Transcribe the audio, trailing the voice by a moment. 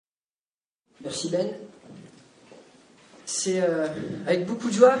Merci Ben. C'est avec beaucoup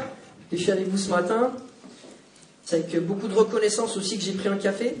de joie que je suis avec vous ce matin. C'est avec beaucoup de reconnaissance aussi que j'ai pris un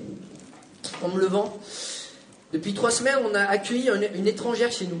café en me levant. Depuis 3 semaines, on a accueilli une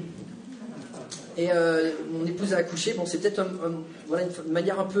étrangère chez nous. Et mon épouse a accouché. Bon, c'est peut-être une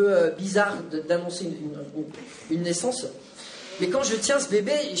manière un peu bizarre d'annoncer une naissance. Mais quand je tiens ce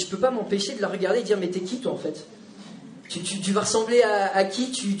bébé, je ne peux pas m'empêcher de la regarder et de dire « Mais t'es qui toi en fait ?» Tu vas ressembler à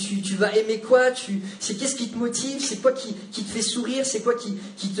qui tu vas aimer quoi c'est qu'est-ce qui te motive? C'est quoi qui te fait sourire? C'est quoi qui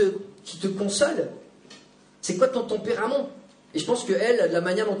te console? C'est quoi ton tempérament? Et je pense qu'elle, la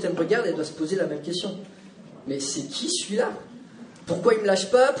manière dont elle me regarde, elle doit se poser la même question. Mais c'est qui celui-là? Pourquoi il ne me lâche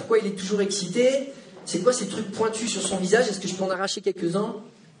pas? Pourquoi il est toujours excité? C'est quoi ces trucs pointus sur son visage? Est-ce que je peux en arracher quelques-uns?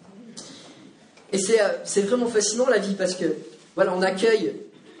 Et c'est vraiment fascinant la vie parce que voilà, on accueille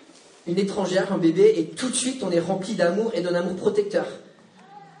une étrangère, un bébé, et tout de suite on est rempli d'amour et d'un amour protecteur.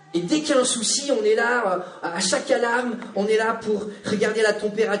 Et dès qu'il y a un souci, on est là, à chaque alarme, on est là pour regarder la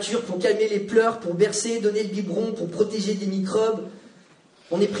température, pour calmer les pleurs, pour bercer, donner le biberon, pour protéger des microbes.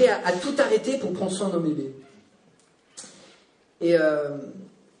 On est prêt à tout arrêter pour prendre soin de nos bébés. Et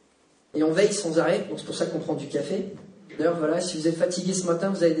on veille sans arrêt, donc c'est pour ça qu'on prend du café. D'ailleurs, voilà, si vous êtes fatigué ce matin,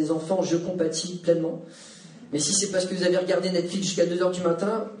 vous avez des enfants, je compatis pleinement. Mais si c'est parce que vous avez regardé Netflix jusqu'à 2h du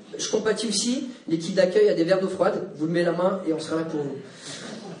matin, je compatis aussi. L'équipe d'accueil a des verres d'eau froide. Vous le mettez la main et on sera là pour vous.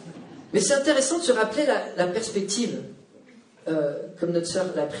 Mais c'est intéressant de se rappeler la perspective. Comme notre sœur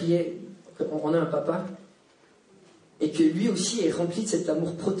l'a prié, on a un papa. Et que lui aussi est rempli de cet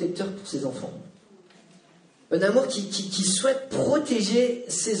amour protecteur pour ses enfants. Un amour qui souhaite protéger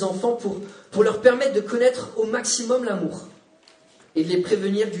ses enfants pour leur permettre de connaître au maximum l'amour. Et de les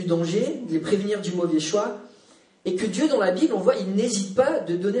prévenir du danger, de les prévenir du mauvais choix. Et que Dieu, dans la Bible, on voit, il n'hésite pas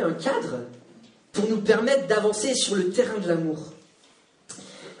de donner un cadre pour nous permettre d'avancer sur le terrain de l'amour.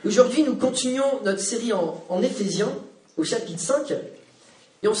 Aujourd'hui, nous continuons notre série en Éphésiens, au chapitre 5.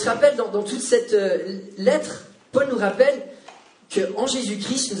 Et on se rappelle, dans toute cette lettre, Paul nous rappelle qu'en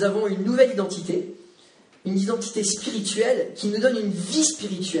Jésus-Christ, nous avons une nouvelle identité, une identité spirituelle qui nous donne une vie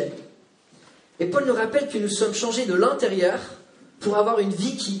spirituelle. Et Paul nous rappelle que nous sommes changés de l'intérieur pour avoir une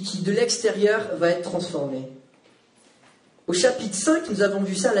vie qui de l'extérieur, va être transformée. Au chapitre 5, nous avons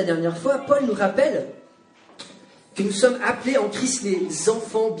vu ça la dernière fois, Paul nous rappelle que nous sommes appelés en Christ les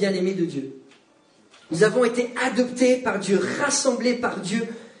enfants bien-aimés de Dieu. Nous avons été adoptés par Dieu, rassemblés par Dieu.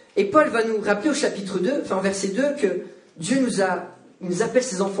 Et Paul va nous rappeler au chapitre 2, enfin verset 2, que Dieu nous appelle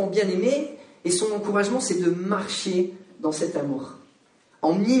ses enfants bien-aimés et son encouragement, c'est de marcher dans cet amour,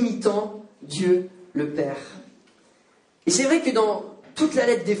 en imitant Dieu le Père. Et c'est vrai que dans toute la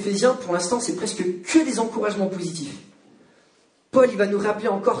lettre d'Éphésiens, pour l'instant, c'est presque que des encouragements positifs. Paul, il va nous rappeler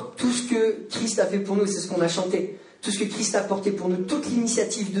encore tout ce que Christ a fait pour nous, c'est ce qu'on a chanté. Tout ce que Christ a apporté pour nous, toute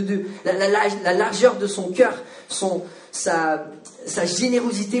l'initiative de Dieu, la largeur de son cœur, sa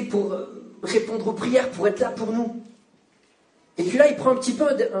générosité pour répondre aux prières, pour être là pour nous. Et puis là, il prend un petit peu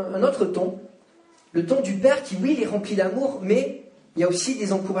un autre ton, le ton du Père qui, oui, il est rempli d'amour, mais il y a aussi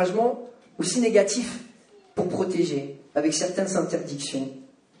des encouragements aussi négatifs pour protéger, avec certaines interdictions.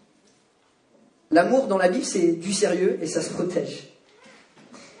 L'amour dans la Bible, c'est du sérieux et ça se protège.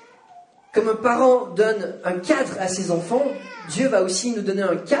 Comme un parent donne un cadre à ses enfants, Dieu va aussi nous donner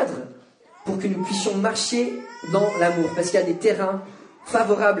un cadre pour que nous puissions marcher dans l'amour. Parce qu'il y a des terrains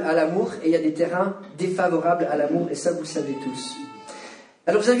favorables à l'amour et il y a des terrains défavorables à l'amour. Et ça, vous le savez tous.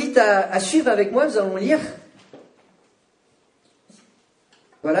 Alors, je vous invite à suivre avec moi. Nous allons lire,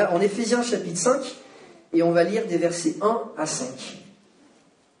 voilà, en Éphésiens chapitre 5. Et on va lire des versets 1 à 5.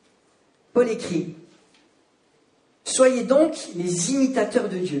 Paul écrit « Soyez donc les imitateurs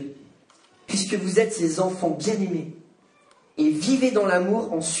de Dieu, puisque vous êtes ses enfants bien-aimés, et vivez dans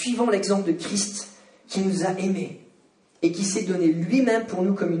l'amour en suivant l'exemple de Christ qui nous a aimés, et qui s'est donné lui-même pour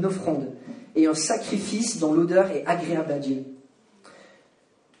nous comme une offrande, et un sacrifice dont l'odeur est agréable à Dieu.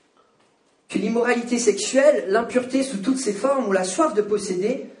 Que l'immoralité sexuelle, l'impureté sous toutes ses formes, ou la soif de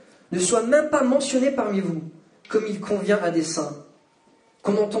posséder, ne soit même pas mentionné parmi vous, comme il convient à des saints.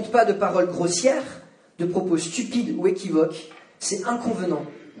 Qu'on n'entende pas de paroles grossières, de propos stupides ou équivoques, c'est inconvenant,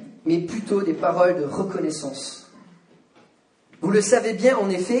 mais plutôt des paroles de reconnaissance. Vous le savez bien, en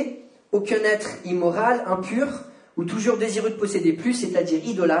effet, aucun être immoral, impur, ou toujours désireux de posséder plus, c'est-à-dire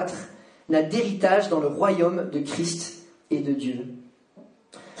idolâtre, n'a d'héritage dans le royaume de Christ et de Dieu.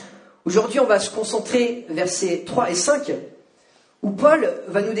 Aujourd'hui, on va se concentrer versets 3 et 5, où Paul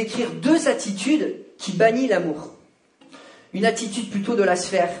va nous décrire 2 attitudes qui bannissent l'amour. Une attitude plutôt de la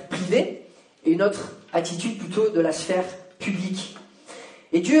sphère privée et une autre attitude plutôt de la sphère publique.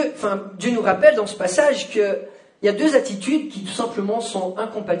 Et Dieu nous rappelle dans ce passage que Il y a deux attitudes qui tout simplement sont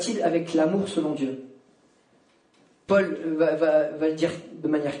incompatibles avec l'amour selon Dieu. Paul va le dire de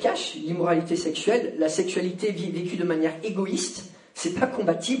manière cash, l'immoralité sexuelle, la sexualité vécue de manière égoïste, c'est pas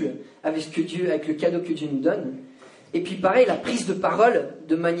compatible avec avec le cadeau que Dieu nous donne. Et puis pareil, la prise de parole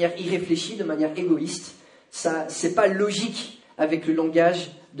de manière irréfléchie, de manière égoïste, ça, c'est pas logique avec le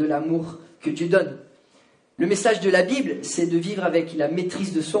langage de l'amour que Dieu donne. Le message de la Bible, c'est de vivre avec la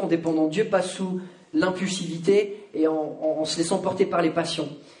maîtrise de soi en dépendant de Dieu, pas sous l'impulsivité et en se laissant porter par les passions.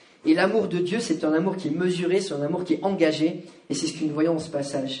 Et l'amour de Dieu, c'est un amour qui est mesuré, c'est un amour qui est engagé, et c'est ce que nous voyons dans ce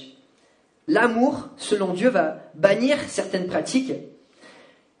passage. L'amour, selon Dieu, va bannir certaines pratiques,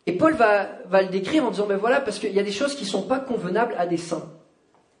 et Paul va le décrire en disant, ben voilà, parce qu'il y a des choses qui ne sont pas convenables à des saints.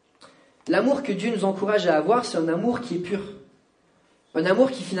 L'amour que Dieu nous encourage à avoir, c'est un amour qui est pur. Un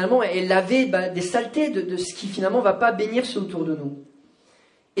amour qui finalement est lavé des saletés de ce qui finalement ne va pas bénir ceux autour de nous.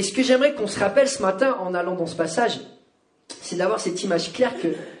 Et ce que j'aimerais qu'on se rappelle ce matin en allant dans ce passage, c'est d'avoir cette image claire que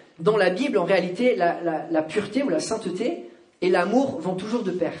dans la Bible, en réalité, la pureté ou la sainteté et l'amour vont toujours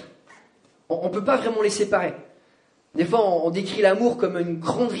de pair. On ne peut pas vraiment les séparer. Des fois, on décrit l'amour comme une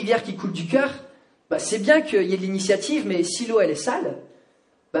grande rivière qui coule du cœur. C'est bien qu'il y ait de l'initiative, mais si l'eau elle est sale,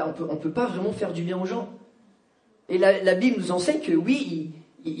 on peut pas vraiment faire du bien aux gens. Et la Bible nous enseigne que oui,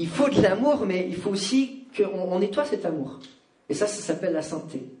 il faut de l'amour, mais il faut aussi qu'on nettoie cet amour. Et ça s'appelle la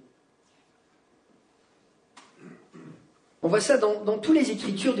sainteté. On voit ça dans toutes les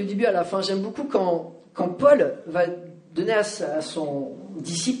Écritures du début à la fin. J'aime beaucoup quand Paul va donner à son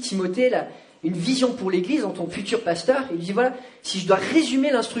disciple Timothée une vision pour l'Église en tant que futur pasteur. Il lui dit, voilà, si je dois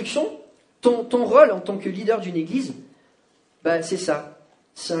résumer l'instruction, ton rôle en tant que leader d'une Église, c'est ça.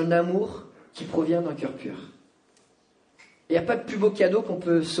 C'est un amour qui provient d'un cœur pur. Il n'y a pas de plus beau cadeau qu'on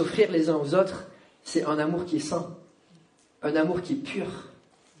peut s'offrir les uns aux autres. C'est un amour qui est saint. Un amour qui est pur.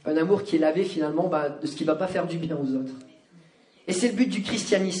 Un amour qui est lavé finalement de ce qui ne va pas faire du bien aux autres. Et c'est le but du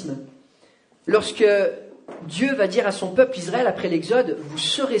christianisme. Lorsque Dieu va dire à son peuple Israël après l'Exode, vous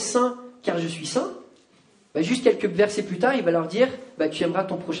serez saints car je suis saint, juste quelques versets plus tard, il va leur dire, tu aimeras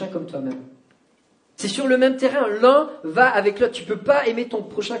ton prochain comme toi-même. C'est sur le même terrain, l'un va avec l'autre. Tu ne peux pas aimer ton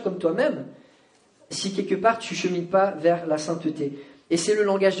prochain comme toi-même si quelque part tu ne chemines pas vers la sainteté. Et c'est le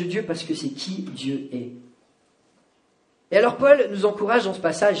langage de Dieu parce que c'est qui Dieu est. Et alors Paul nous encourage dans ce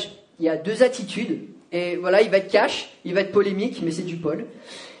passage. Il y a deux attitudes. Et voilà, il va être cash, il va être polémique, mais c'est du Paul.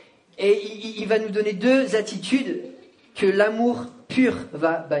 Et il va nous donner deux attitudes que l'amour pur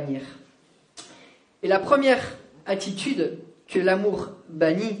va bannir. Et la première attitude que l'amour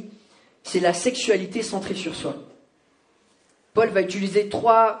bannit, c'est la sexualité centrée sur soi. Paul va utiliser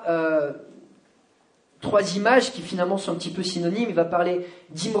trois images qui finalement sont un petit peu synonymes. Il va parler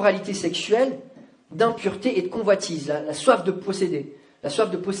d'immoralité sexuelle, d'impureté et de convoitise, la soif de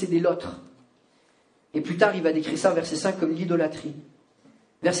posséder l'autre. Et plus tard, il va décrire ça, verset 5, comme l'idolâtrie.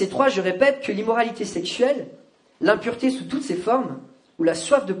 Verset 3, je répète que l'immoralité sexuelle, l'impureté sous toutes ses formes, ou la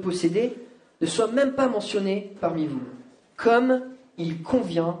soif de posséder, ne soit même pas mentionnée parmi vous, comme il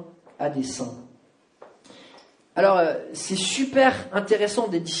convient à des saints. Alors, c'est super intéressant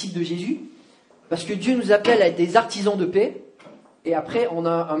d'être disciples de Jésus, parce que Dieu nous appelle à être des artisans de paix, et après, on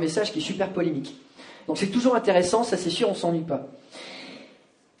a un message qui est super polémique. Donc c'est toujours intéressant, ça c'est sûr, on ne s'ennuie pas.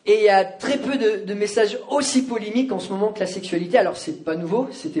 Et il y a très peu de messages aussi polémiques en ce moment que la sexualité. Alors c'est pas nouveau,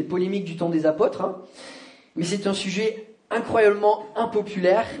 c'était polémique du temps des apôtres, mais c'est un sujet incroyablement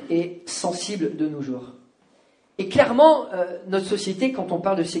impopulaire et sensible de nos jours. Et clairement, notre société, quand on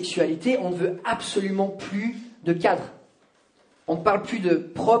parle de sexualité, on ne veut absolument plus de cadre. On ne parle plus de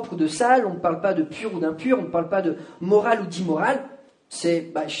propre ou de sale, on ne parle pas de pur ou d'impur, on ne parle pas de moral ou d'immoral.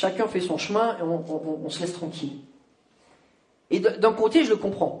 C'est chacun fait son chemin et on se laisse tranquille. Et d'un côté, je le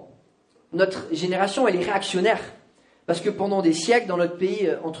comprends. Notre génération, elle est réactionnaire. Parce que pendant des siècles, dans notre pays,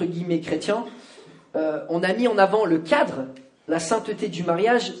 entre guillemets, chrétien, on a mis en avant le cadre, la sainteté du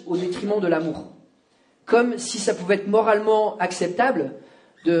mariage au détriment de l'amour. Comme si ça pouvait être moralement acceptable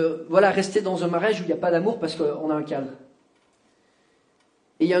de rester dans un mariage où il n'y a pas d'amour parce qu'on a un cadre.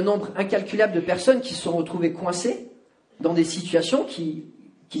 Et il y a un nombre incalculable de personnes qui se sont retrouvées coincées dans des situations qui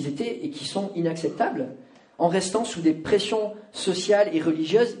étaient et qui sont inacceptables, en restant sous des pressions sociales et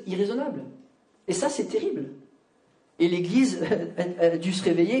religieuses irraisonnables. Et ça, c'est terrible. Et l'Église a dû se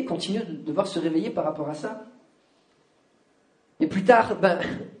réveiller, continue de devoir se réveiller par rapport à ça. Et plus tard,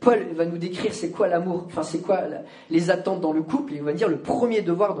 Paul va nous décrire c'est quoi l'amour, c'est quoi les attentes dans le couple. Et il va dire le premier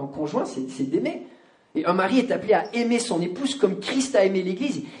devoir d'un conjoint, c'est d'aimer. Et un mari est appelé à aimer son épouse comme Christ a aimé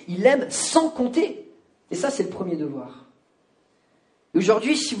l'Église. Il l'aime sans compter. Et ça, c'est le premier devoir. Et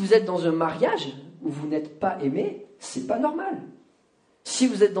aujourd'hui, si vous êtes dans un mariage où vous n'êtes pas aimé, c'est pas normal. Si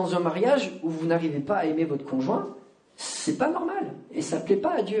vous êtes dans un mariage où vous n'arrivez pas à aimer votre conjoint, c'est pas normal. Et ça ne plaît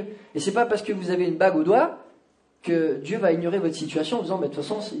pas à Dieu. Et c'est pas parce que vous avez une bague au doigt que Dieu va ignorer votre situation en disant, de toute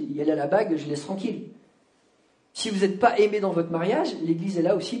façon, elle a la bague, je laisse tranquille. Si vous n'êtes pas aimé dans votre mariage, l'Église est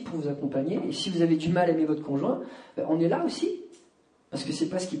là aussi pour vous accompagner. Et si vous avez du mal à aimer votre conjoint, on est là aussi. Parce que c'est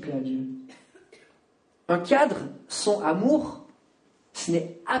pas ce qui plaît à Dieu. Un cadre sans amour, ce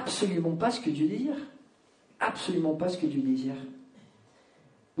n'est absolument pas ce que Dieu désire. Absolument pas ce que Dieu désire.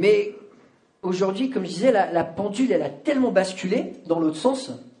 Mais aujourd'hui, comme je disais, la pendule, elle a tellement basculé dans l'autre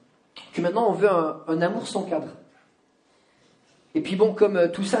sens que maintenant on veut un amour sans cadre. Et puis bon,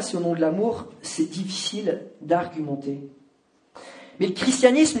 comme tout ça c'est au nom de l'amour, c'est difficile d'argumenter. Mais le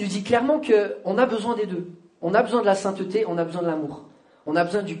christianisme nous dit clairement qu'on a besoin des deux. On a besoin de la sainteté, on a besoin de l'amour. On a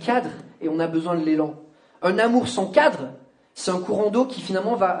besoin du cadre et on a besoin de l'élan. Un amour sans cadre, c'est un courant d'eau qui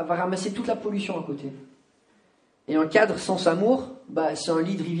finalement va ramasser toute la pollution à côté. Et un cadre sans amour, c'est un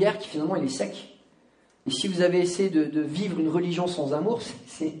lit de rivière qui finalement il est sec. Et si vous avez essayé de vivre une religion sans amour,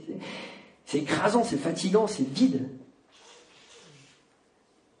 c'est écrasant, c'est fatigant, c'est vide.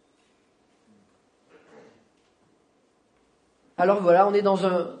 Alors voilà, on est dans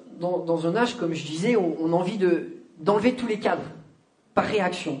un âge, comme je disais, où on a envie d'enlever tous les cadres, par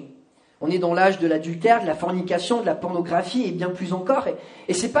réaction. On est dans l'âge de l'adultère, de la fornication, de la pornographie et bien plus encore.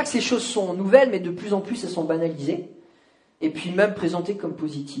 Et c'est pas que ces choses sont nouvelles, mais de plus en plus elles sont banalisées. Et puis même présentées comme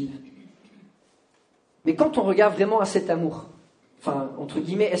positives. Mais quand on regarde vraiment à cet amour, enfin, entre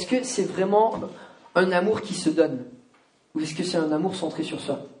guillemets, est-ce que c'est vraiment un amour qui se donne? Ou est-ce que c'est un amour centré sur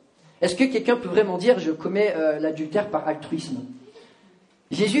soi? Est-ce que quelqu'un peut vraiment dire « je commets l'adultère par altruisme »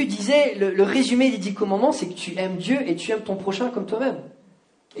 Jésus disait, le résumé des 10 commandements, c'est que tu aimes Dieu et tu aimes ton prochain comme toi-même.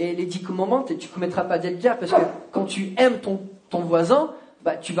 Et les 10 commandements, tu ne commettras pas d'adultère parce que quand tu aimes ton voisin,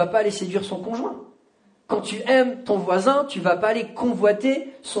 tu ne vas pas aller séduire son conjoint. Quand tu aimes ton voisin, tu ne vas pas aller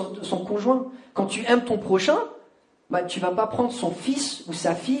convoiter son conjoint. Quand tu aimes ton prochain, tu ne vas pas prendre son fils ou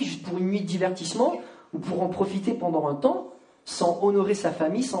sa fille juste pour une nuit de divertissement ou pour en profiter pendant un temps, sans honorer sa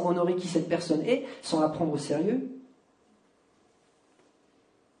famille, sans honorer qui cette personne est, sans la prendre au sérieux.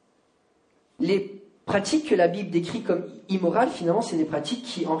 Les pratiques que la Bible décrit comme immorales, finalement, c'est des pratiques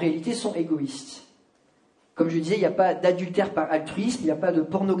qui, en réalité, sont égoïstes. Comme je disais, il n'y a pas d'adultère par altruisme, il n'y a pas de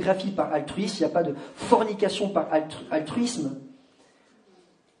pornographie par altruisme, il n'y a pas de fornication par altruisme.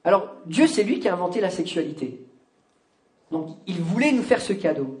 Alors, Dieu, c'est lui qui a inventé la sexualité. Donc, il voulait nous faire ce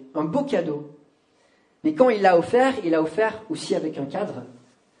cadeau, un beau cadeau. Mais quand il l'a offert aussi avec un cadre.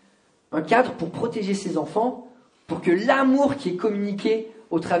 Un cadre pour protéger ses enfants, pour que l'amour qui est communiqué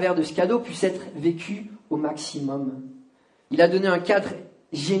au travers de ce cadeau puisse être vécu au maximum. Il a donné un cadre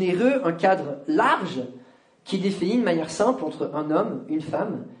généreux, un cadre large, qui est défini de manière simple entre un homme, une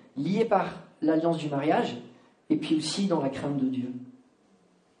femme, liés par l'alliance du mariage, et puis aussi dans la crainte de Dieu.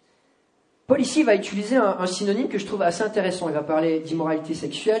 Paul ici va utiliser un synonyme que je trouve assez intéressant. Il va parler d'immoralité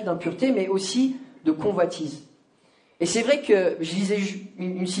sexuelle, d'impureté, mais aussi de convoitise. Et c'est vrai que je lisais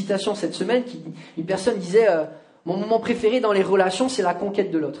une citation cette semaine, une personne disait mon moment préféré dans les relations, c'est la conquête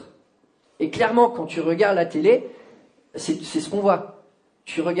de l'autre. Et clairement, quand tu regardes la télé, c'est ce qu'on voit.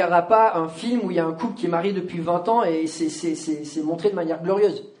 Tu ne regarderas pas un film où il y a un couple qui est marié depuis 20 ans et c'est montré de manière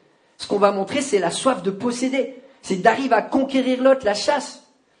glorieuse. Ce qu'on va montrer, c'est la soif de posséder. C'est d'arriver à conquérir l'autre, la chasse.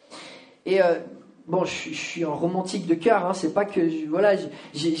 Et bon, je suis un romantique de cœur, hein, c'est pas que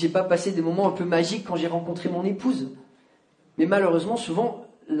j'ai pas passé des moments un peu magiques quand j'ai rencontré mon épouse. Mais malheureusement, souvent,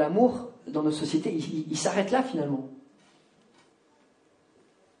 l'amour dans nos sociétés, il s'arrête là finalement.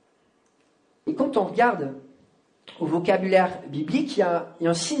 Et quand on regarde au vocabulaire biblique, il y a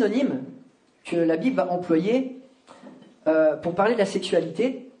un synonyme que la Bible va employer pour parler de la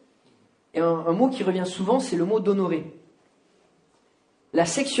sexualité. Et un mot qui revient souvent, c'est le mot d'honorer. La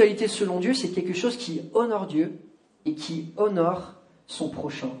sexualité selon Dieu, c'est quelque chose qui honore Dieu et qui honore son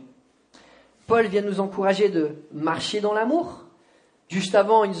prochain. Paul vient nous encourager de marcher dans l'amour. Juste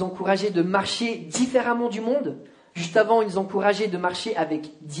avant, il nous encourageait de marcher différemment du monde. Juste avant, il nous encourageait de marcher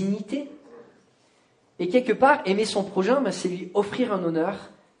avec dignité. Et quelque part, aimer son prochain, c'est lui offrir un honneur,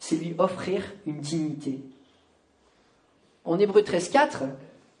 c'est lui offrir une dignité. En Hébreux 13,4,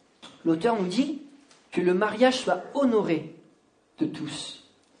 l'auteur nous dit que le mariage soit honoré de tous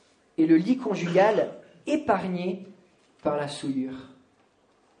et le lit conjugal épargné par la souillure.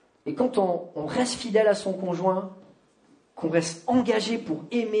 Et quand on reste fidèle à son conjoint, qu'on reste engagé pour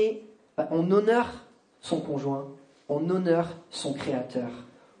aimer, on honore son conjoint, on honore son créateur,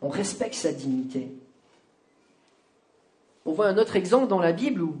 on respecte sa dignité. On voit un autre exemple dans la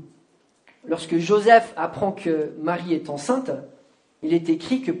Bible où, lorsque Joseph apprend que Marie est enceinte, il est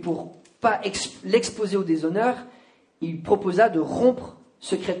écrit que pour ne pas l'exposer au déshonneur, il proposa de rompre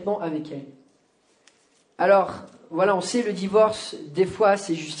secrètement avec elle. Alors, voilà, on sait le divorce, des fois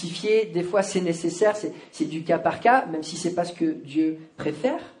c'est justifié, des fois c'est nécessaire, c'est du cas par cas, même si ce n'est pas ce que Dieu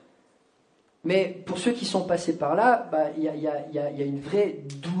préfère. Mais pour ceux qui sont passés par là, il y a une vraie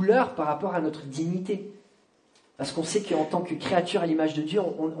douleur par rapport à notre dignité. Parce qu'on sait qu'en tant que créature à l'image de Dieu,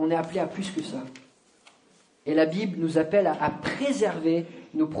 on est appelé à plus que ça. Et la Bible nous appelle à préserver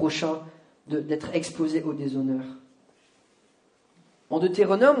nos prochains d'être exposés au déshonneur. En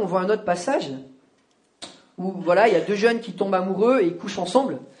Deutéronome, on voit un autre passage où voilà, il y a deux jeunes qui tombent amoureux et ils couchent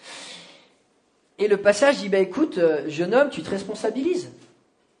ensemble. Et le passage dit, écoute, jeune homme, tu te responsabilises.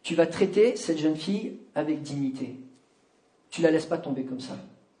 Tu vas traiter cette jeune fille avec dignité. Tu ne la laisses pas tomber comme ça.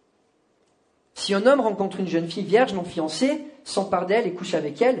 Si un homme rencontre une jeune fille vierge, non fiancée, s'empare d'elle et couche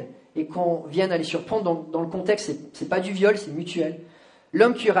avec elle, et qu'on vienne à les surprendre, dans le contexte, c'est pas du viol, c'est mutuel.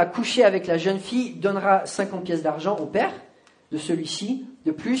 L'homme qui aura couché avec la jeune fille donnera 50 pièces d'argent au père de celui-ci,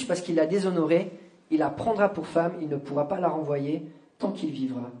 de plus, parce qu'il l'a déshonorée, il la prendra pour femme, il ne pourra pas la renvoyer tant qu'il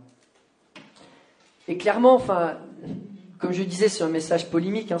vivra. Et clairement, comme je disais, c'est un message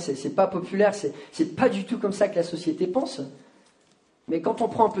polémique, c'est pas populaire, c'est pas du tout comme ça que la société pense. Mais quand on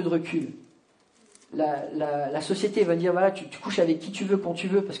prend un peu de recul, la société va dire, voilà, tu couches avec qui tu veux, quand tu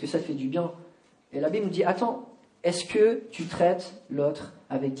veux, parce que ça te fait du bien. Et la Bible nous dit, attends, est-ce que tu traites l'autre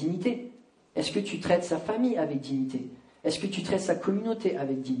avec dignité? Est-ce que tu traites sa famille avec dignité? Est-ce que tu traites sa communauté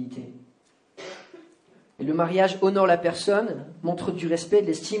avec dignité? Et le mariage honore la personne, montre du respect, de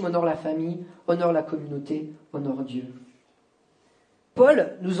l'estime, honore la famille, honore la communauté, honore Dieu.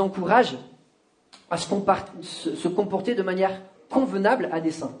 Paul nous encourage à se comporter de manière convenable à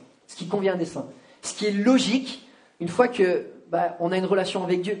des saints, ce qui convient à des saints, ce qui est logique une fois que on a une relation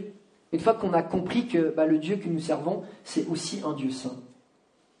avec Dieu, une fois qu'on a compris que le Dieu que nous servons, c'est aussi un Dieu saint.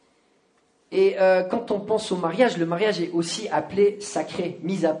 Et quand on pense au mariage, le mariage est aussi appelé sacré,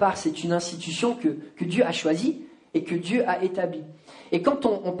 mis à part, c'est une institution que Dieu a choisie et que Dieu a établie. Et quand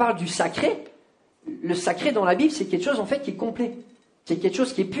on parle du sacré, le sacré dans la Bible, c'est quelque chose en fait qui est complet. C'est quelque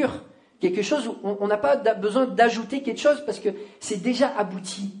chose qui est pur, quelque chose où on n'a pas besoin d'ajouter quelque chose parce que c'est déjà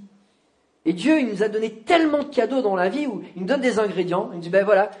abouti. Et Dieu, il nous a donné tellement de cadeaux dans la vie où il nous donne des ingrédients. Il nous dit,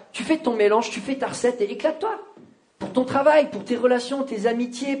 voilà, tu fais ton mélange, tu fais ta recette et éclate-toi. Pour ton travail, pour tes relations, tes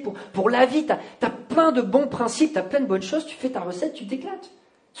amitiés, pour la vie, tu as plein de bons principes, tu as plein de bonnes choses, tu fais ta recette, tu t'éclates.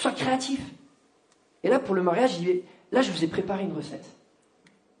 Sois créatif. Et là, pour le mariage, là, je vous ai préparé une recette.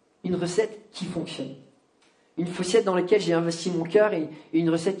 Une recette qui fonctionne. Une recette dans laquelle j'ai investi mon cœur et une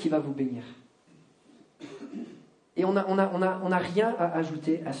recette qui va vous bénir. Et on n'a rien à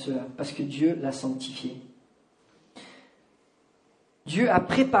ajouter à cela, parce que Dieu l'a sanctifié. Dieu a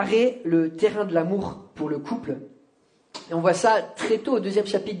préparé le terrain de l'amour pour le couple. Et on voit ça très tôt au 2e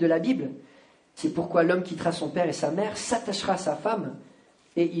chapitre de la Bible. C'est pourquoi l'homme quittera son père et sa mère, s'attachera à sa femme,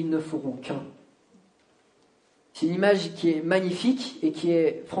 et ils ne feront qu'un. C'est une image qui est magnifique et qui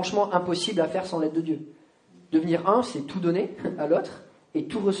est franchement impossible à faire sans l'aide de Dieu. Devenir un, c'est tout donner à l'autre et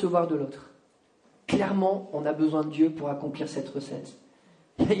tout recevoir de l'autre. Clairement, on a besoin de Dieu pour accomplir cette recette.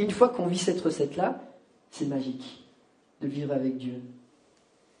 Et une fois qu'on vit cette recette-là, c'est magique de vivre avec Dieu.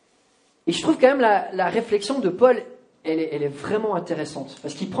 Et je trouve quand même la réflexion de Paul, elle est vraiment intéressante.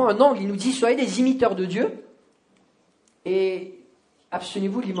 Parce qu'il prend un angle, il nous dit, soyez des imiteurs de Dieu et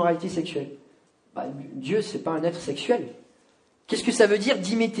abstenez-vous de l'immoralité sexuelle. Dieu, c'est pas un être sexuel. Qu'est-ce que ça veut dire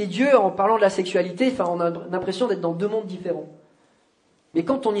d'imiter Dieu en parlant de la sexualité? On a l'impression d'être dans deux mondes différents. Mais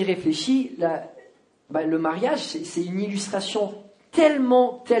quand on y réfléchit, le mariage, c'est une illustration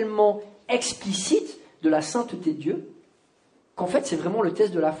tellement explicite de la sainteté de Dieu qu'en fait, c'est vraiment le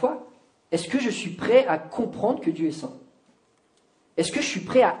test de la foi. Est-ce que je suis prêt à comprendre que Dieu est saint? Est-ce que je suis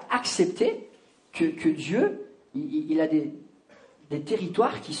prêt à accepter que Dieu, il a des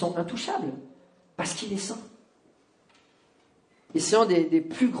territoires qui sont intouchables parce qu'il est saint? Et c'est un des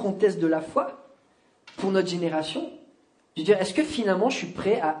plus grands tests de la foi pour notre génération. Je veux dire, est-ce que finalement je suis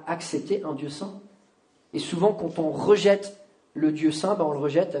prêt à accepter un Dieu saint? Et souvent, quand on rejette le Dieu saint, on le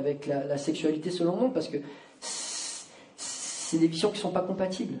rejette avec la sexualité selon le monde, parce que c'est des visions qui ne sont pas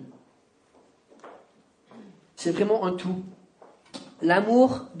compatibles. C'est vraiment un tout.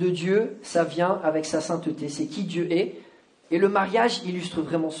 L'amour de Dieu, ça vient avec sa sainteté. C'est qui Dieu est. Et le mariage illustre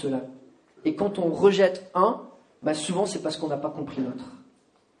vraiment cela. Et quand on rejette un, souvent c'est parce qu'on n'a pas compris l'autre.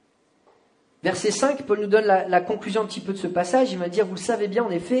 Verset 5, Paul nous donne la conclusion un petit peu de ce passage. Il va dire, vous le savez bien en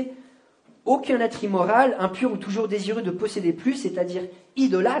effet, aucun être immoral, impur ou toujours désireux de posséder plus, c'est-à-dire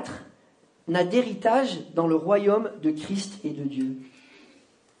idolâtre, n'a d'héritage dans le royaume de Christ et de Dieu.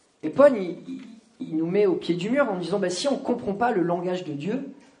 Et Paul, il nous met au pied du mur en disant, si on ne comprend pas le langage de Dieu,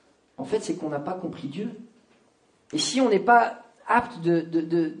 en fait c'est qu'on n'a pas compris Dieu. Et si on n'est pas apte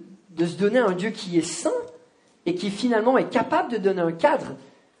de se donner à un Dieu qui est saint et qui finalement est capable de donner un cadre,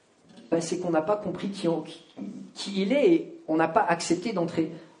 c'est qu'on n'a pas compris qui il est et on n'a pas accepté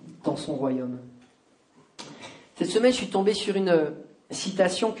d'entrer dans son royaume. Cette semaine, je suis tombé sur une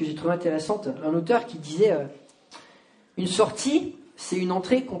citation que j'ai trouvée intéressante, un auteur qui disait une sortie, c'est une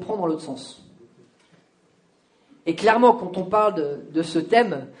entrée qu'on prend dans l'autre sens. Et clairement, quand on parle de ce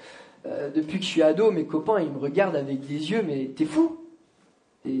thème, depuis que je suis ado, mes copains, ils me regardent avec des yeux, mais t'es fou.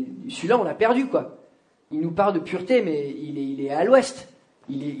 Et celui-là, on l'a perdu, quoi. Il nous parle de pureté, mais il est à l'ouest.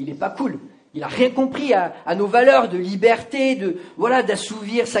 Il est pas cool. Il a rien compris à nos valeurs de liberté,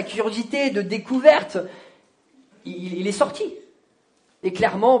 d'assouvir sa curiosité, de découverte. Il est sorti. Et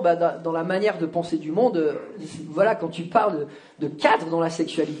clairement, dans la manière de penser du monde, quand tu parles de cadre dans la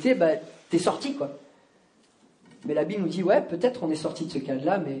sexualité, t'es sorti, quoi. Mais la Bible nous dit, peut-être on est sorti de ce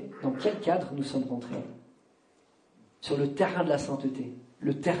cadre-là, mais dans quel cadre nous sommes rentrés? Sur le terrain de la sainteté.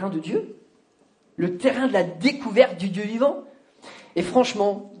 Le terrain de Dieu. Le terrain de la découverte du Dieu vivant. Et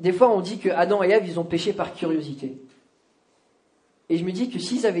franchement, des fois on dit que Adam et Ève, ils ont péché par curiosité. Et je me dis que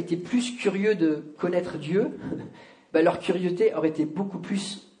s'ils avaient été plus curieux de connaître Dieu, leur curiosité aurait été beaucoup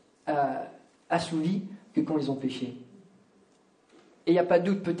plus assouvie que quand ils ont péché. Et il n'y a pas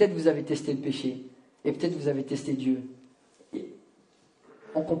de doute, peut-être vous avez testé le péché. Et peut-être vous avez testé Dieu. Et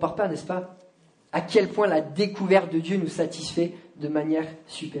on ne compare pas, n'est-ce pas? À quel point la découverte de Dieu nous satisfait de manière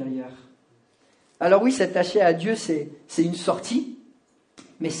supérieure. Alors oui, s'attacher à Dieu, c'est une sortie,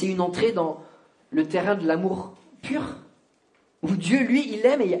 mais c'est une entrée dans le terrain de l'amour pur, où Dieu, lui, il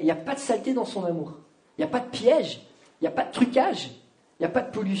aime et il n'y a pas de saleté dans son amour. Il n'y a pas de piège, il n'y a pas de trucage, il n'y a pas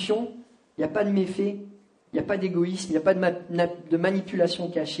de pollution, il n'y a pas de méfait, il n'y a pas d'égoïsme, il n'y a pas de manipulation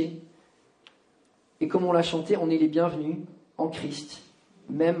cachée. Et comme on l'a chanté, on est les bienvenus en Christ,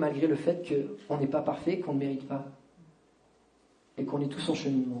 même malgré le fait qu'on n'est pas parfait, qu'on ne mérite pas, et qu'on est tous en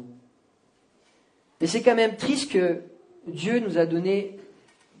cheminement. Et c'est quand même triste que Dieu nous a donné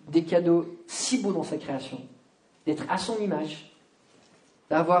des cadeaux si beaux dans sa création, d'être à son image,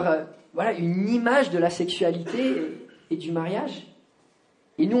 d'avoir une image de la sexualité et du mariage.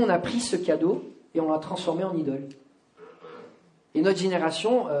 Et nous, on a pris ce cadeau et on l'a transformé en idole. Et notre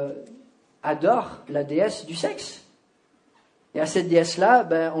génération adore la déesse du sexe. Et à cette déesse-là,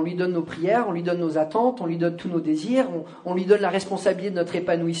 on lui donne nos prières, on lui donne nos attentes, on lui donne tous nos désirs, on lui donne la responsabilité de notre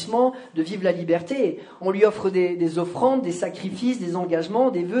épanouissement, de vivre la liberté. On lui offre des offrandes, des sacrifices, des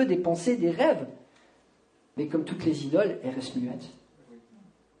engagements, des vœux, des pensées, des rêves. Mais comme toutes les idoles, elles restent muettes.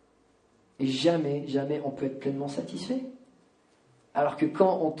 Et jamais, jamais on peut être pleinement satisfait. Alors que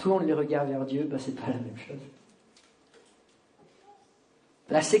quand on tourne les regards vers Dieu, c'est pas la même chose.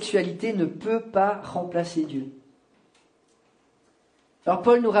 La sexualité ne peut pas remplacer Dieu. Alors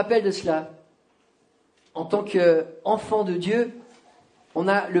Paul nous rappelle de cela. En tant qu'enfant de Dieu, on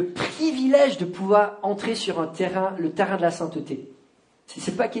a le privilège de pouvoir entrer sur le terrain de la sainteté.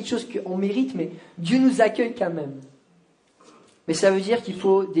 C'est pas quelque chose qu'on mérite, mais Dieu nous accueille quand même. Mais ça veut dire qu'il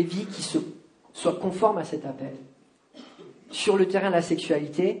faut des vies qui soient conformes à cet appel. Sur le terrain de la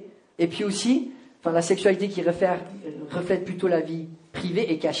sexualité, et puis aussi, la sexualité qui reflète plutôt la vie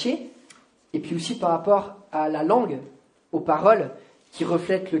privée et cachée, et puis aussi par rapport à la langue, aux paroles, qui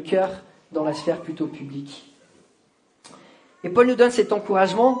reflètent le cœur dans la sphère plutôt publique. Et Paul nous donne cet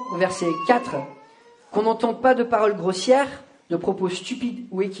encouragement au verset 4, qu'on n'entende pas de paroles grossières, de propos stupides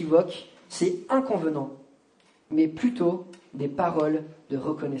ou équivoques, c'est inconvenant, mais plutôt des paroles de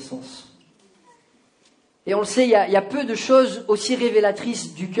reconnaissance. Et on le sait, il y a peu de choses aussi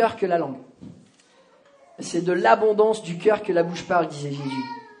révélatrices du cœur que la langue. C'est de l'abondance du cœur que la bouche parle, disait Jésus.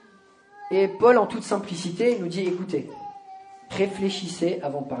 Et Paul, en toute simplicité, nous dit, écoutez, réfléchissez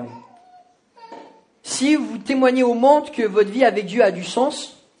avant de parler. Si vous témoignez au monde que votre vie avec Dieu a du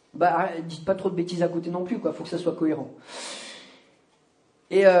sens, dites pas trop de bêtises à côté non plus, quoi. Faut que ça soit cohérent.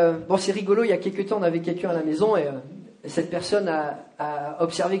 Et c'est rigolo, il y a quelques temps, on avait quelqu'un à la maison et cette personne a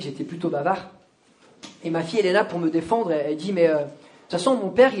observé que j'étais plutôt bavard. Et ma fille, elle est là pour me défendre. Elle dit, mais de toute façon, mon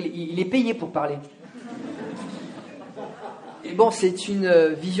père, il est payé pour parler. Et c'est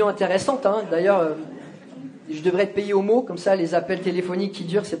une vision intéressante. Hein. D'ailleurs, je devrais être payé au mot, comme ça, les appels téléphoniques qui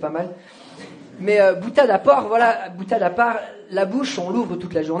durent, c'est pas mal. Mais boutade à part, la bouche, on l'ouvre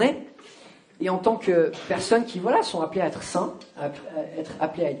toute la journée. Et en tant que personnes qui, sont appelées à être saints,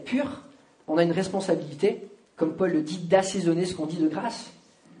 appelées à être pures, on a une responsabilité, comme Paul le dit, d'assaisonner ce qu'on dit de grâce.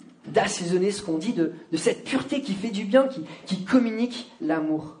 D'assaisonner ce qu'on dit de cette pureté qui fait du bien, qui communique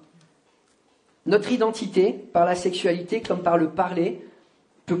l'amour. Notre identité, par la sexualité comme par le parler,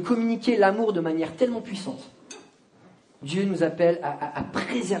 peut communiquer l'amour de manière tellement puissante. Dieu nous appelle à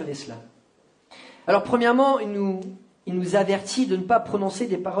préserver cela. Alors premièrement, il nous avertit de ne pas prononcer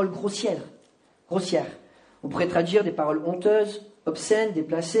des paroles grossières. On pourrait traduire des paroles honteuses, obscènes,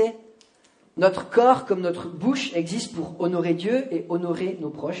 déplacées. Notre corps, comme notre bouche, existe pour honorer Dieu et honorer nos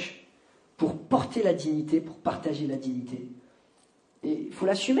proches, pour porter la dignité, pour partager la dignité. Et il faut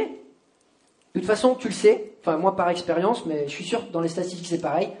l'assumer. De toute façon, tu le sais, enfin moi par expérience, mais je suis sûr que dans les statistiques c'est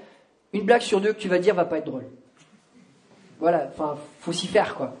pareil, une blague sur deux que tu vas dire va pas être drôle. Voilà, enfin, faut s'y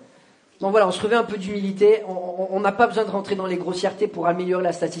faire, quoi. Donc voilà, on se revêt un peu d'humilité, on n'a pas besoin de rentrer dans les grossièretés pour améliorer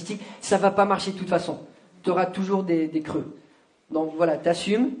la statistique, ça va pas marcher de toute façon. Tu auras toujours des creux. Donc voilà,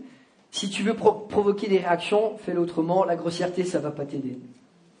 t'assumes. Si tu veux provoquer des réactions, fais-le autrement, la grossièreté, ça va pas t'aider.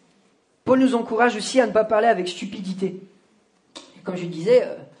 Paul nous encourage aussi à ne pas parler avec stupidité. Et comme je disais,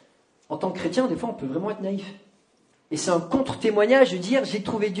 en tant que chrétien, des fois, on peut vraiment être naïf. Et c'est un contre-témoignage de dire, j'ai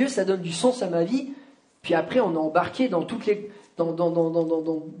trouvé Dieu, ça donne du sens à ma vie, puis après, on est embarqué dans toutes les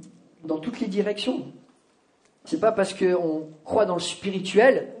directions. C'est pas parce qu'on croit dans le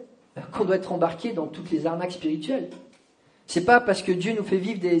spirituel qu'on doit être embarqué dans toutes les arnaques spirituelles. C'est pas parce que Dieu nous fait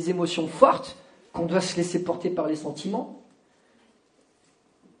vivre des émotions fortes qu'on doit se laisser porter par les sentiments.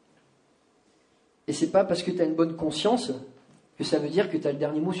 Et c'est pas parce que tu as une bonne conscience que ça veut dire que tu as le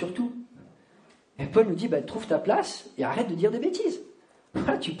dernier mot sur tout. Et Paul nous dit, trouve ta place et arrête de dire des bêtises.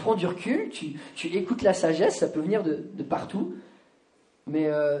 Voilà, tu prends du recul, tu écoutes la sagesse, ça peut venir de partout, mais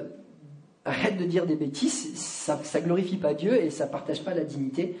arrête de dire des bêtises, ça glorifie pas Dieu et ça partage pas la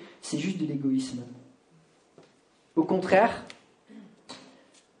dignité, c'est juste de l'égoïsme. Au contraire,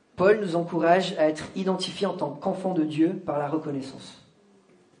 Paul nous encourage à être identifiés en tant qu'enfants de Dieu par la reconnaissance.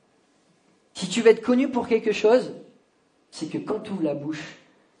 Si tu veux être connu pour quelque chose, c'est que quand tu ouvres la bouche,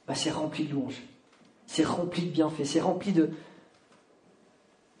 c'est rempli de louanges, c'est rempli de bienfaits, c'est rempli de...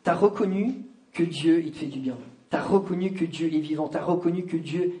 T'as reconnu que Dieu, il te fait du bien. T'as reconnu que Dieu est vivant. T'as reconnu que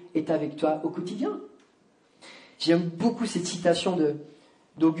Dieu est avec toi au quotidien. J'aime beaucoup cette citation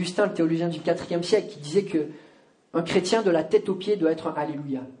d'Augustin, le théologien du IVe siècle, qui disait que un chrétien de la tête aux pieds doit être un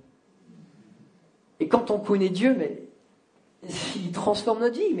Alléluia. Et quand on connaît Dieu, il transforme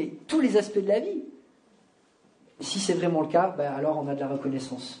notre vie, mais tous les aspects de la vie. Si c'est vraiment le cas, alors on a de la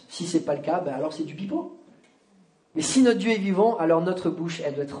reconnaissance. Si c'est pas le cas, alors c'est du pipeau. Mais si notre Dieu est vivant, alors notre bouche,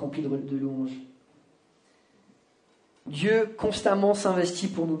 elle doit être remplie de louanges. Dieu constamment s'investit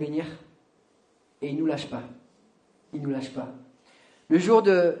pour nous bénir. Et il ne nous lâche pas. Il ne nous lâche pas. Le jour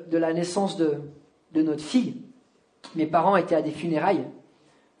de la naissance de notre fille, mes parents étaient à des funérailles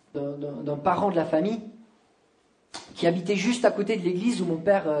d'un parent de la famille qui habitait juste à côté de l'église où mon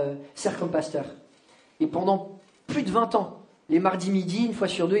père sert comme pasteur. Et pendant plus de 20 ans, les mardis midi, une fois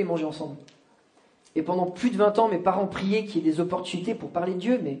sur deux, ils mangeaient ensemble. Et pendant plus de 20 ans, mes parents priaient qu'il y ait des opportunités pour parler de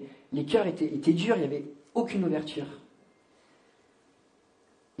Dieu, mais les cœurs étaient durs, il n'y avait aucune ouverture.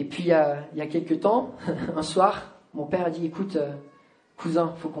 Et puis, il y a quelques temps, un soir, mon père a dit, écoute,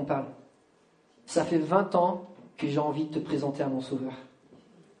 cousin, il faut qu'on parle. Ça fait 20 ans que j'ai envie de te présenter à mon sauveur.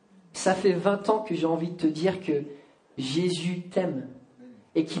 Ça fait 20 ans que j'ai envie de te dire que Jésus t'aime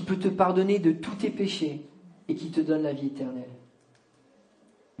et qu'il peut te pardonner de tous tes péchés et qu'il te donne la vie éternelle.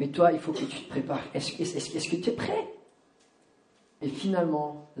 Mais toi, il faut que tu te prépares. Est-ce que tu es prêt? Et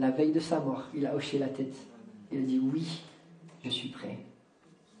finalement, la veille de sa mort, il a hoché la tête. Il a dit, oui, je suis prêt.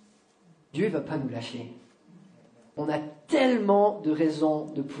 Dieu ne va pas nous lâcher. On a tellement de raisons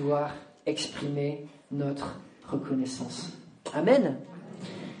de pouvoir exprimer notre reconnaissance. Amen.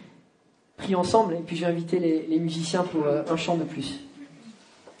 Prions ensemble, et puis je vais inviter les musiciens pour un chant de plus.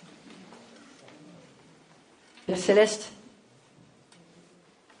 Père Céleste,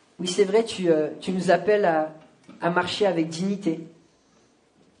 oui, c'est vrai, tu nous appelles à marcher avec dignité,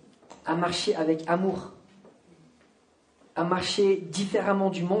 à marcher avec amour, à marcher différemment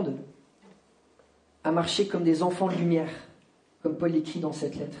du monde, à marcher comme des enfants de lumière, comme Paul l'écrit dans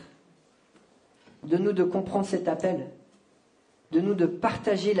cette lettre. Donne-nous de comprendre cet appel, donne-nous de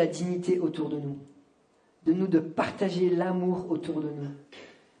partager la dignité autour de nous, donne-nous de partager l'amour autour de nous,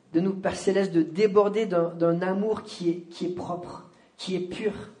 donne-nous, Père Céleste, de déborder d'un amour qui est propre, qui est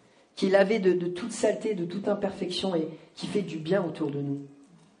pur, qui est lavé de toute saleté, de toute imperfection et qui fait du bien autour de nous.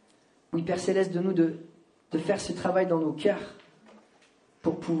 Oui, Père Céleste, donne-nous de faire ce travail dans nos cœurs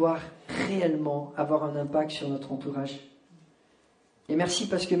pour pouvoir réellement avoir un impact sur notre entourage. Et merci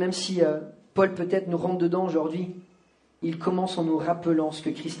parce que même si Paul peut-être nous rentre dedans aujourd'hui, il commence en nous rappelant ce que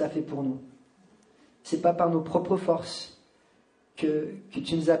Christ a fait pour nous. C'est pas par nos propres forces que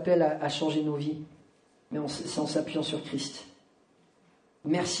tu nous appelles à changer nos vies, mais c'est en s'appuyant sur Christ.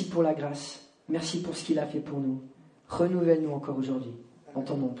 Merci pour la grâce. Merci pour ce qu'il a fait pour nous. Renouvelle-nous encore aujourd'hui. En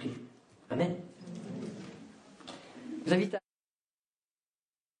ton nom, on prie. Amen. Je vous invite à